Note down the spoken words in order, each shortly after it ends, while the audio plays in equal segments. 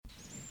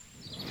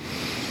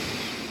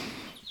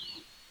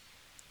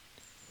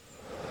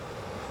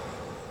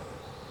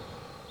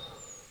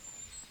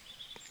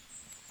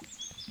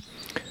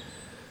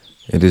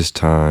It is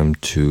time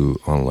to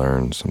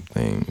unlearn some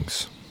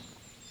things.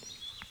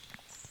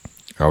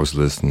 I was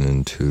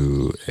listening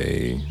to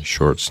a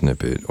short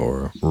snippet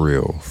or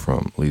reel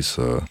from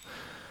Lisa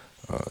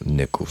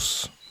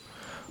Nichols,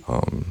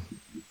 um,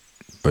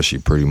 but she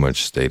pretty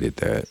much stated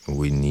that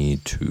we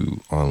need to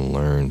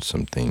unlearn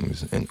some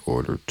things in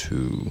order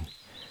to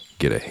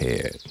get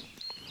ahead.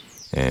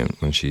 And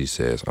when she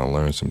says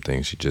unlearn some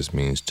things, she just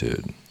means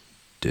to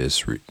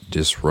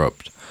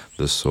disrupt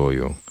the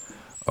soil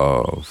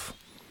of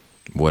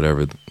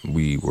whatever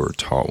we were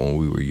taught when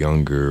we were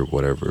younger,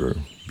 whatever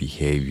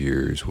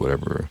behaviors,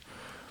 whatever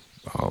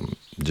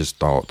just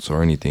thoughts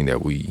or anything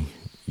that we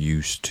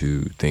used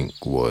to think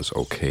was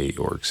okay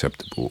or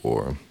acceptable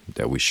or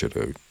that we should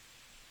have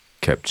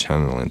kept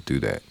channeling through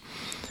that.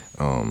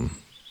 Um,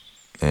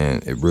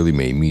 and it really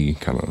made me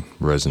kind of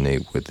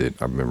resonate with it.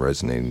 I've been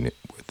resonating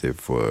with it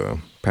for the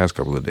past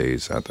couple of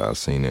days after I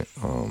seen it.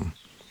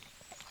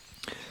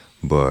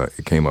 But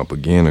it came up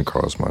again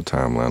across my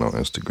timeline on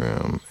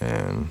Instagram,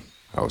 and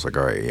I was like,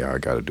 all right, yeah, I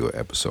got to do an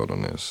episode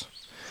on this.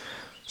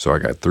 So I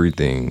got 3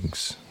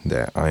 things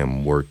that I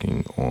am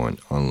working on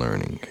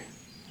unlearning.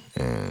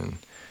 And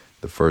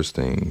the first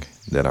thing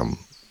that I'm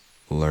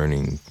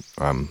unlearning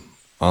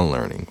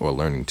or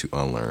learning to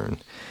unlearn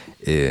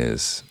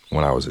is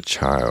when I was a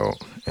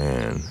child.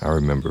 And I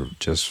remember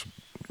just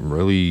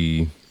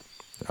really,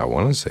 I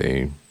want to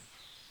say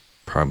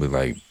probably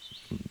like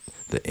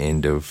the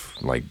end of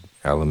like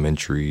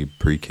elementary,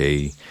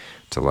 pre-K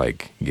to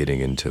like getting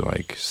into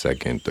like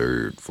second,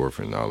 third, fourth,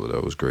 and all of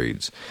those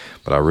grades.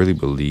 But I really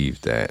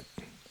believe that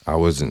I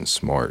wasn't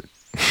smart.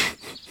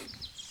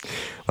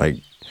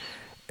 Like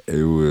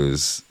it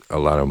was a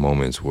lot of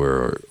moments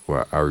where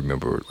I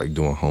remember like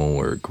doing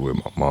homework with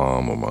my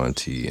mom or my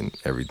auntie and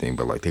everything,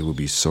 but like they would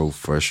be so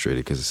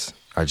frustrated because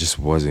I just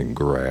wasn't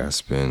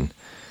grasping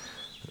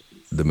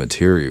the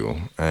material.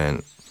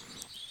 And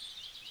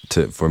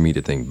for me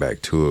to think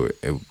back to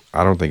it,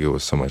 I don't think it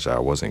was so much I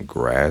wasn't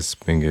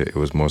grasping it. It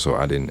was more so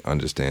I didn't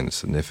understand the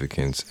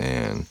significance,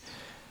 and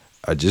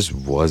I just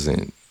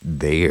wasn't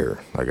there.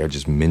 Like I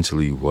just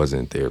mentally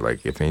wasn't there.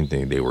 Like if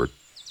anything,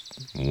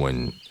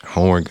 when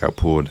homework got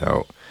pulled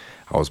out,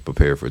 I was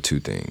prepared for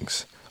 2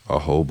 things: a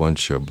whole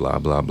bunch of blah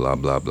blah blah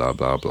blah blah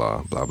blah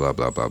blah blah blah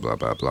blah blah blah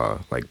blah blah,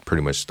 like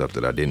pretty much stuff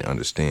that I didn't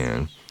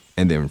understand,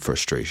 and then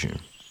frustration.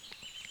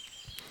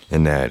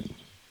 And that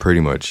pretty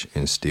much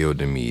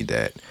instilled in me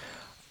that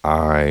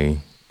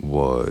I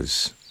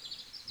was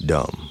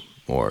dumb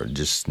or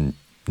just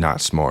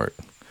not smart.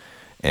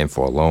 And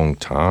for a long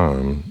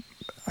time,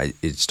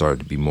 it started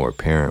to be more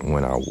apparent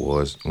when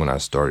I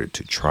started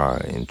to try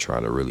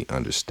to really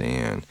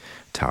understand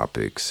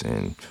topics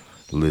and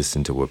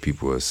listen to what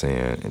people are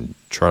saying and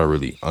try to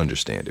really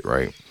understand it,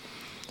 right?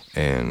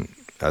 And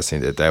I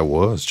think that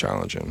was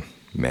challenging.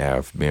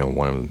 Math being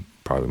one of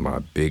probably my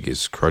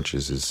biggest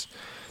crutches is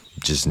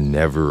just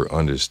never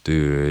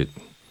understood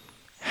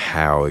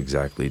how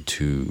exactly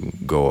to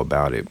go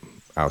about it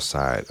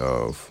outside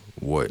of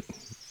what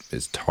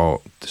is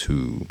taught,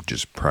 to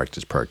just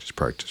practice.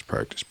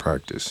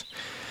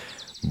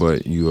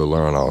 But you will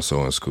learn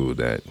also in school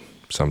that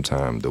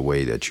sometimes the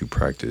way that you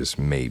practice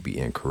may be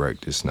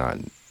incorrect. It's not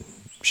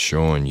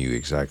showing you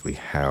exactly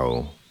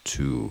how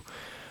to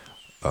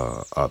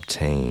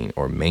obtain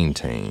or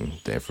maintain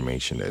the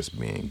information that's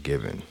being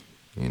given,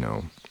 you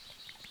know.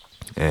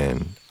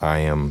 And I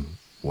am,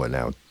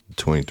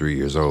 23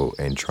 years old,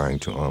 and trying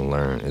to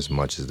unlearn as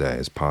much as that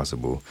is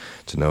possible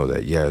to know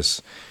that,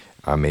 yes,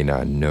 I may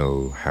not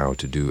know how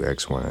to do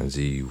X, Y, and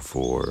Z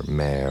for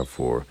math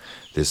or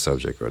this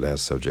subject or that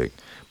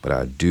subject, but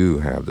I do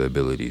have the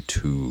ability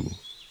to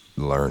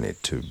learn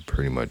it, to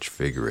pretty much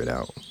figure it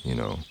out, you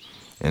know.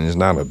 And it's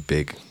not a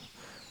big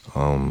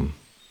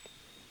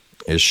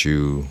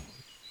issue.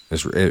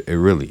 It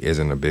really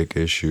isn't a big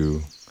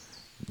issue,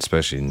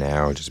 especially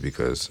now, just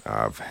because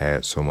I've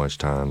had so much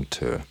time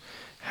to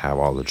have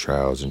all the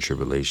trials and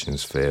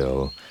tribulations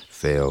fail,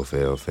 and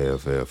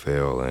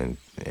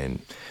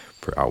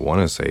I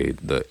want to say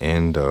the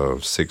end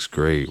of 6th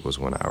grade was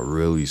when I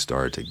really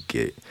started to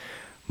get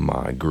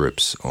my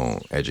grips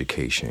on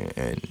education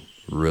and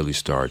really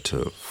start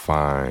to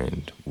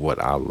find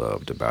what I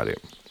loved about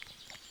it.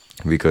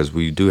 Because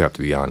we do have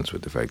to be honest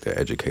with the fact that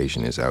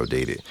education is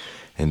outdated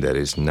and that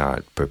it's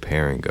not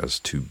preparing us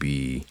to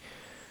be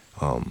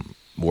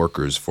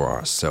workers for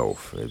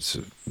ourselves. It's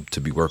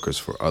to be workers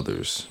for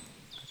others.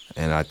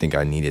 And I think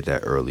I needed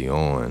that early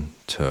on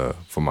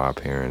for my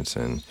parents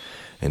and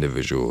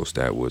individuals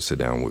that would sit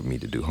down with me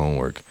to do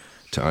homework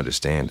to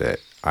understand that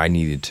I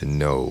needed to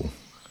know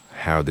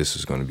how this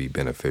is going to be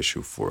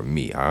beneficial for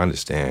me. I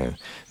understand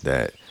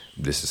that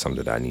this is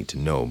something that I need to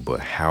know, but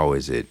how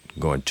is it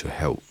going to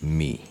help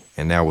me?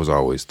 And that was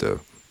always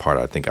the part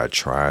I think I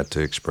tried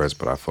to express,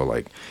 but I felt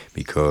like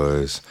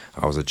because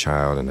I was a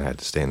child and I had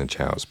to stay in a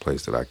child's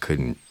place that I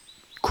couldn't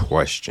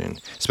question,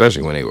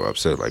 especially when they were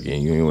upset. Like, you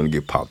didn't want to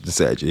get popped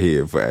inside your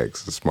head for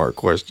asking smart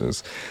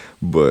questions.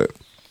 But,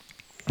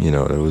 you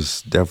know, it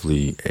was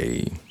definitely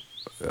a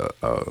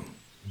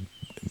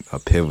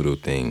pivotal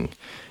thing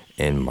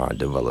in my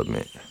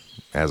development.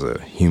 as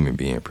a human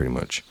being, pretty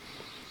much.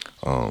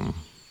 Um,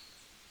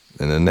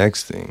 and the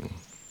next thing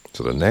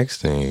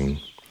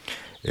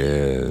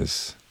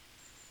is,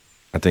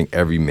 I think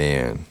every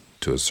man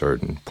to a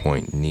certain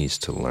point needs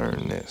to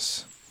learn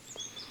this.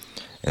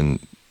 And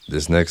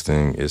this next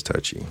thing is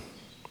touchy.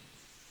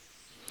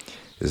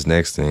 This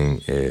next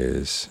thing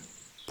is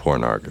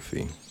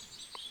pornography.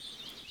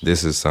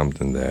 This is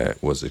something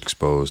that was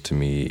exposed to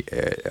me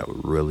at a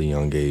really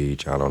young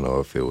age. I don't know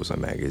if it was a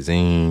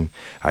magazine.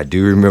 I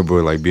do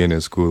remember like being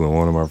in school and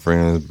one of my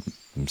friends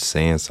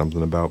saying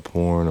something about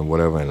porn or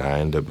whatever, and I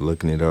ended up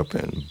looking it up,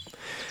 and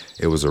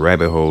it was a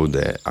rabbit hole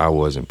that I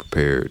wasn't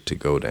prepared to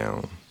go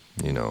down,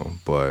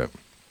 But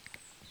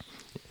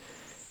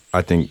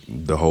I think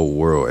the whole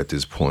world at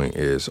this point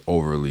is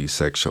overly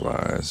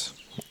sexualized,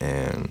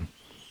 and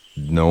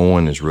no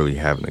one is really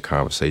having a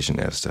conversation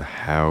as to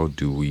how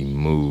do we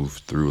move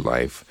through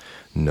life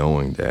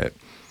knowing that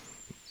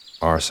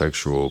our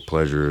sexual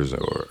pleasures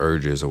or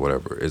urges or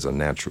whatever is a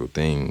natural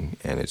thing,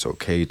 and it's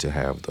okay to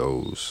have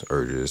those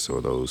urges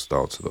or those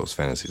thoughts or those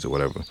fantasies or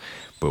whatever,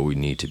 but we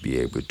need to be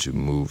able to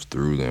move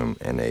through them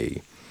in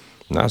a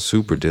not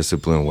super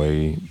disciplined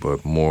way,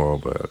 but more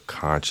of a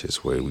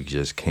conscious way. We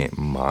just can't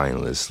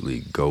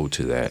mindlessly go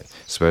to that,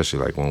 especially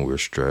like when we're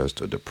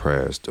stressed or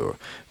depressed or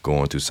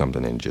going through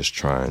something and just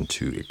trying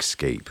to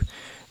escape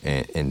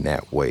and in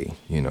that way,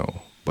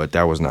 But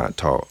that was not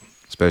taught,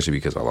 especially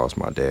because I lost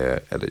my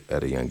dad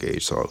at a young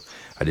age. So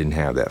I didn't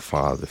have that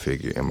father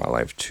figure in my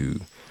life to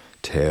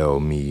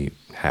tell me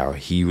how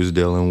he was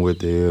dealing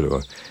with it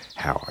or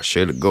how I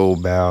should go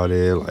about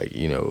it.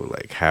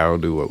 Like how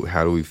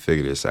do we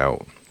figure this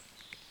out?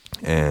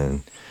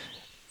 And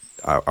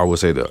I would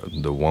say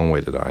the one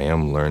way that I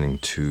am learning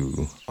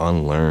to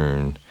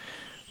unlearn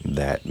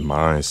that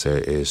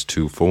mindset is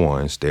to, for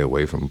one, stay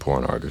away from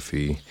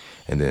pornography.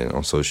 And then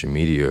on social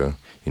media,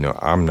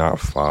 I'm not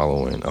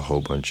following a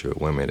whole bunch of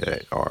women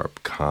that are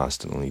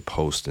constantly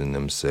posting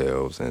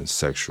themselves in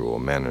sexual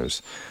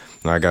manners.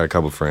 Now, I got a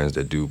couple friends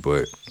that do,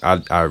 but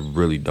I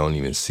really don't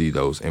even see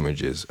those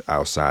images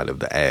outside of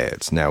the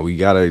ads. Now we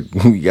gotta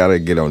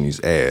get on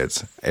these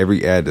ads.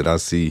 Every ad that I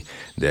see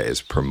that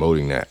is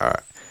promoting that,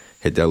 I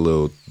hit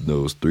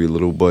those three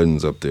little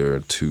buttons up there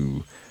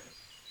to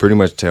pretty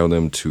much tell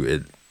them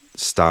to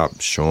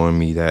stop showing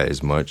me that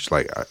as much.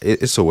 Like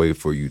it's a way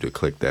for you to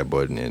click that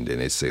button and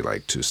then it say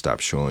like to stop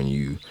showing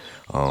you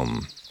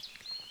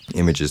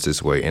images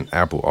this way. And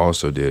Apple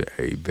also did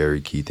a very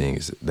key thing,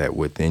 is that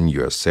within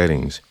your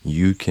settings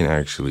you can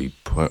actually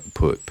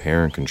put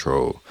parent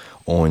control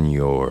on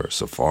your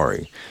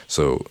Safari.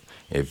 So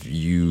if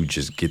you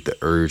just get the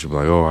urge of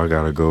like, oh, I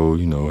gotta go,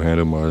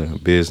 handle my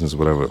business,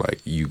 whatever,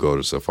 like you go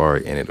to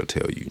Safari and it'll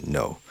tell you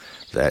no,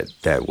 that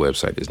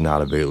website is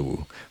not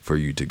available for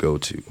you to go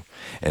to.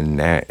 And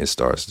that it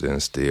starts to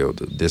instill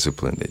the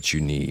discipline that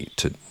you need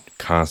to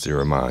constantly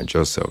remind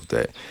yourself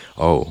that,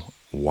 oh,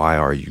 why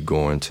are you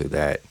going to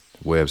that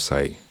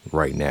website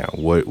right now?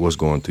 What's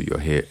going through your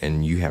head?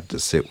 And you have to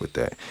sit with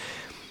that.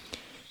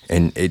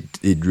 And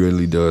it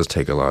really does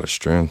take a lot of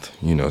strength,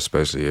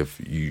 especially if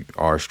you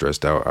are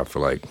stressed out. I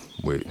feel like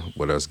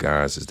with us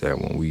guys is that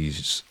when we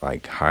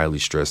like highly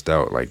stressed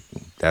out, like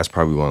that's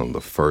probably one of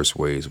the first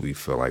ways we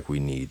feel like we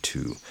need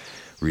to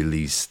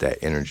release that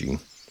energy.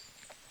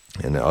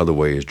 And the other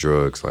way is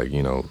drugs. Like,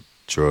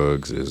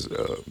 drugs is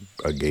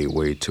a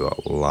gateway to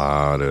a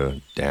lot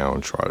of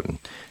downtrodden.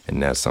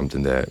 And that's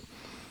something that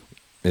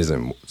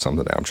isn't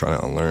something that I'm trying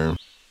to unlearn.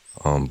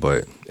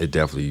 But it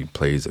definitely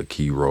plays a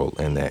key role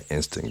in that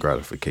instant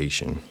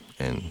gratification.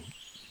 And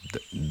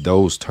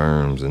those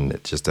terms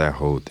and just that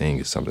whole thing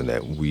is something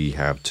that we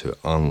have to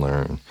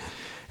unlearn.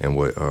 And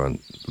what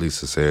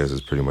Lisa says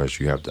is pretty much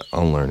you have to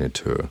unlearn it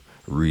to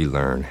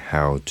relearn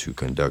how to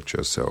conduct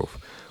yourself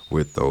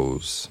with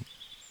those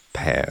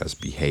past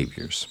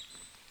behaviors.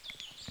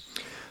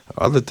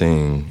 Other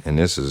thing, and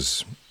this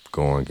is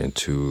going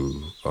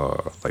into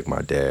like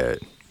my dad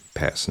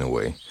passing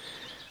away.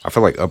 I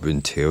feel like up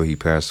until he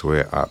passed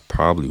away, I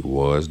probably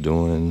was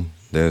doing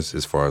this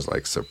as far as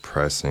like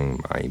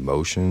suppressing my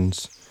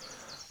emotions.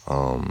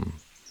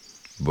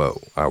 But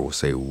I will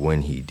say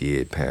when he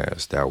did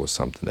pass, that was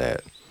something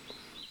that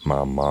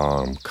my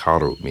mom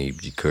coddled me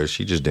because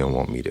she just didn't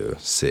want me to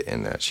sit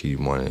in that. She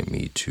wanted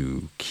me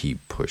to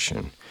keep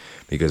pushing.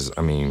 Because,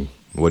 I mean,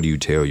 what do you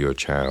tell your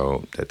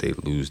child that they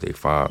lose their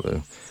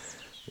father,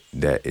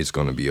 that it's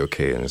going to be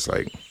okay? And it's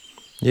like,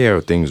 yeah,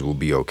 things will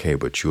be okay,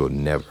 but you'll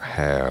never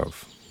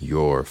have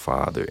your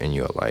father in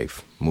your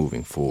life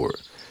moving forward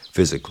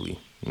physically.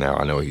 Now,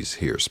 I know he's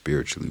here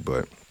spiritually,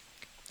 but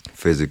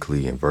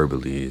physically and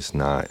verbally it's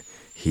not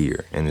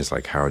here. And it's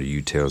like, how do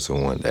you tell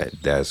someone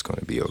that that's going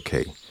to be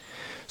okay?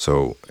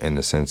 So in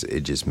a sense,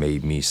 it just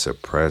made me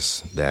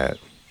suppress that,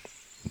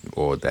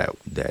 or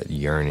that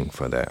yearning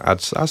for that.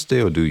 I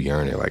still do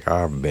yearn it. Like,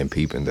 I've been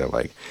peeping that,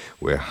 like,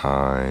 with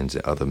Hines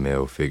and other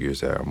male figures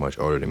that are much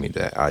older than me,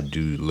 that I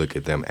do look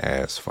at them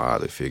as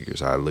father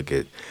figures. I look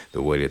at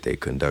the way that they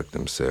conduct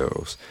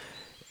themselves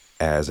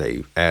as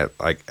I'm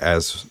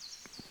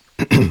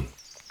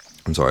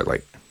sorry,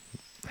 like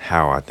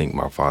how I think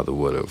my father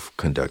would have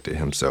conducted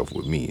himself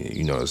with me.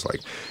 It's like,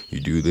 you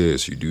do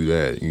this, you do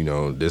that,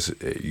 this,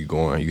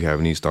 you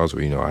having these thoughts.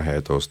 Well, I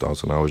had those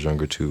thoughts when I was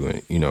younger too.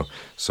 And,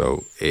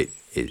 so it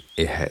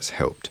has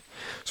helped.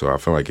 So I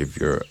feel like if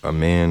you're a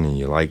man and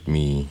you're like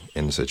me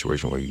in a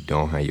situation where you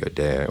don't have your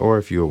dad, or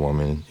if you're a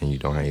woman and you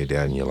don't have your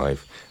dad in your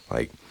life,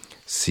 like,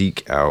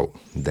 seek out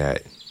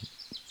that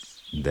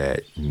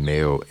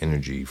male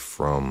energy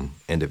from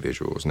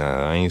individuals.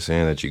 Now, I ain't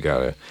saying that you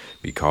gotta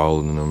be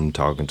calling them,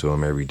 talking to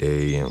them every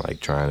day, and like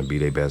trying to be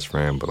their best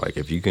friend, but like,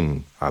 if you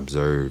can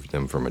observe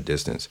them from a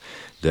distance,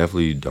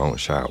 definitely don't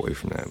shy away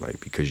from that.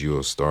 Like, because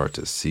you'll start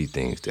to see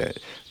things that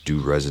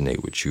do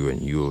resonate with you,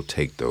 and you'll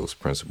take those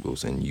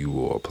principles and you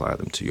will apply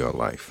them to your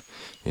life.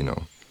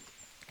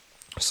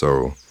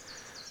 So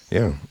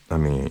yeah, I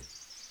mean,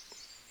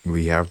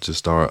 we have to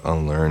start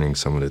unlearning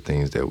some of the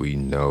things that we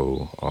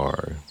know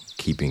are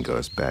keeping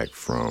us back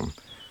from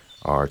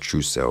our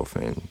true self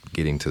and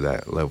getting to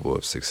that level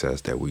of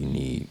success that we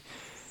need.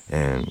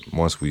 And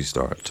once we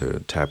start to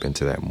tap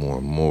into that more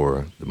and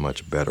more, the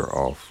much better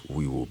off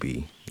we will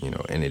be.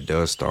 And it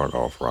does start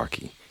off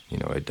rocky.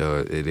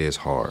 It is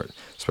hard,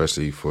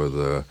 especially for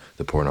the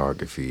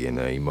pornography and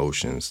the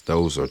emotions.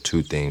 Those are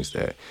two things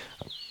that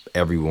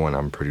everyone,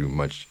 I'm pretty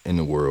much in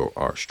the world,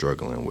 are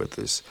struggling with.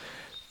 Is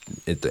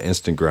the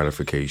instant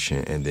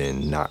gratification, and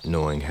then not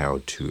knowing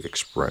how to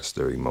express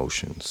their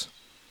emotions.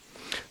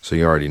 So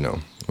you already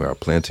know, we are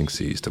planting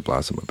seeds to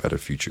blossom a better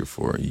future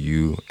for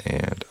you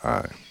and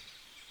I.